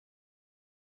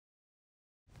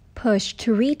push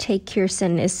to retake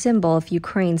Kherson is symbol of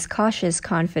Ukraine's cautious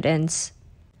confidence.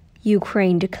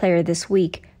 Ukraine declared this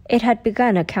week it had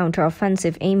begun a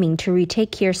counteroffensive aiming to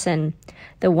retake Kherson,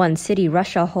 the one city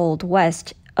Russia holds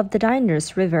west of the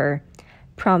Dnieper River,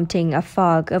 prompting a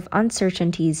fog of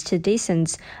uncertainties to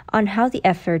descend on how the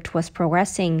effort was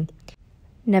progressing,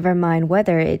 never mind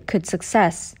whether it could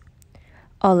succeed.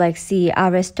 Alexei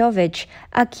Arestovich,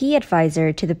 a key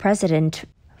advisor to the president,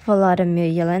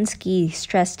 Volodymyr Zelensky,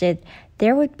 stressed it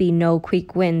there would be no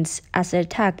quick wins as the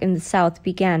attack in the south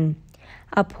began,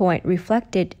 a point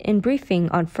reflected in briefing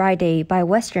on Friday by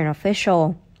Western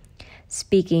official.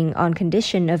 Speaking on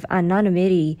condition of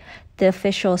anonymity, the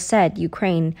official said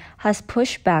Ukraine has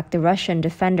pushed back the Russian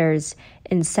defenders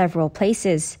in several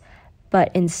places,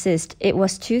 but insists it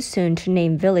was too soon to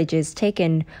name villages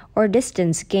taken or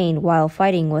distance gained while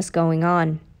fighting was going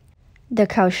on. The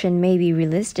caution may be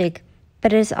realistic,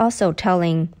 but it is also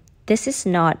telling this is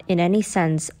not in any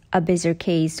sense a bizarre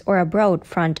case or a broad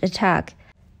front attack,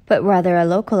 but rather a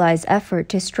localized effort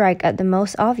to strike at the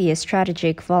most obvious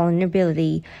strategic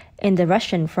vulnerability in the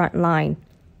Russian front line,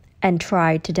 and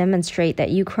try to demonstrate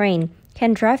that Ukraine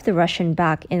can drive the Russian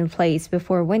back in place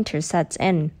before winter sets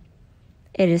in.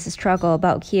 It is a struggle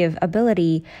about Kiev's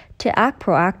ability to act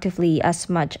proactively as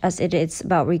much as it is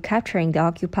about recapturing the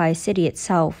occupied city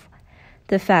itself.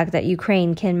 The fact that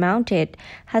Ukraine can mount it,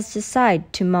 has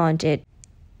decided to mount it,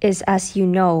 is, as you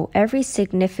know, very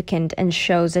significant and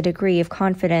shows a degree of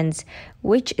confidence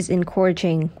which is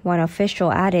encouraging, one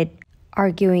official added,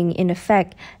 arguing in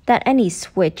effect that any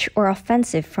switch or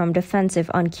offensive from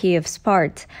defensive on Kiev's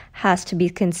part has to be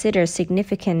considered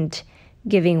significant,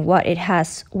 given what it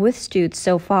has withstood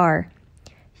so far.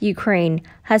 Ukraine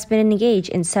has been engaged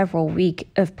in several weeks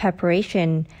of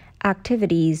preparation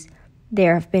activities.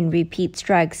 There have been repeat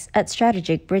strikes at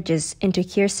strategic bridges into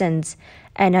Kherson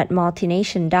and at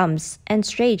multinational dams and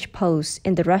strange posts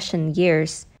in the Russian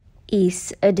years.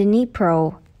 East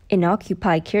Dnieper, in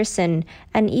occupied Kherson,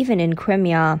 and even in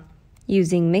Crimea,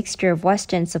 using mixture of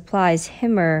Western supplies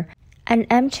HIMARS and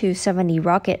M270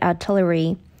 rocket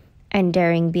artillery, and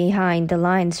daring behind the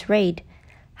lines raid.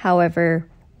 However,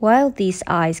 while these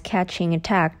eyes-catching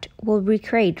attacks will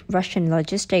recreate Russian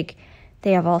logistics,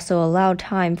 they have also allowed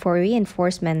time for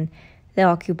reinforcement. The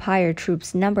occupier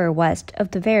troops' number west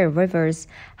of the very rivers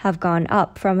have gone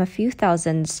up from a few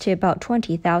thousands to about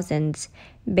 20,000,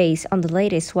 based on the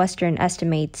latest Western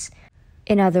estimates.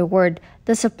 In other words,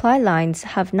 the supply lines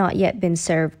have not yet been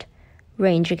served.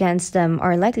 Range against them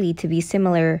are likely to be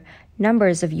similar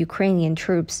numbers of Ukrainian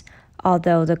troops,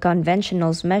 although the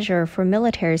conventional measure for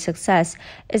military success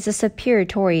is a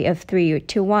superiority of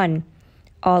 3-1,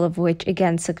 all of which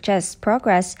again suggests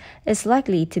progress is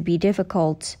likely to be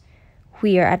difficult.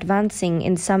 We are advancing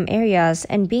in some areas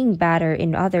and being battered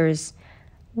in others,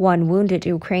 one wounded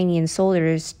Ukrainian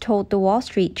soldier told the Wall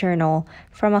Street Journal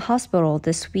from a hospital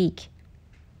this week.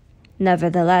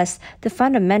 Nevertheless, the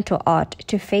fundamental ought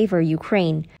to favor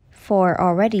Ukraine, for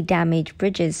already damaged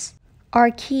bridges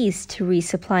are keys to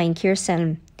resupplying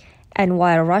Kherson, and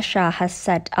while Russia has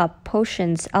set up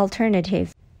potions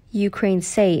alternative, Ukraine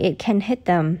say it can hit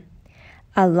them.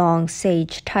 A long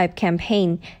siege-type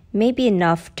campaign may be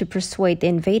enough to persuade the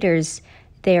invaders.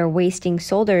 They are wasting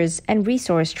soldiers and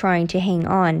resources trying to hang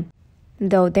on,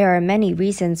 though there are many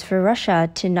reasons for Russia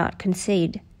to not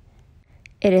concede.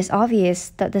 It is obvious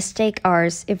that the stake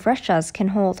is if Russia can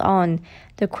hold on,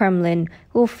 the Kremlin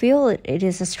will feel it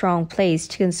is a strong place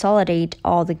to consolidate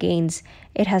all the gains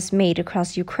it has made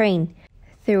across Ukraine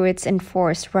through its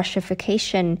enforced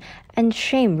Russification and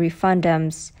shame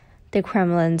referendums. The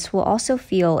Kremlin will also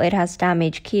feel it has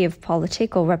damaged Kiev's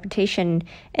political reputation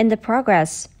in the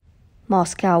progress.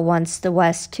 Moscow wants the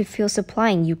West to feel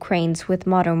supplying Ukraine with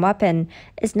modern weapons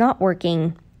is not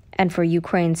working, and for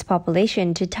Ukraine's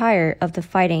population to tire of the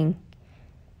fighting.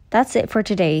 That's it for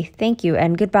today. Thank you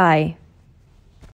and goodbye.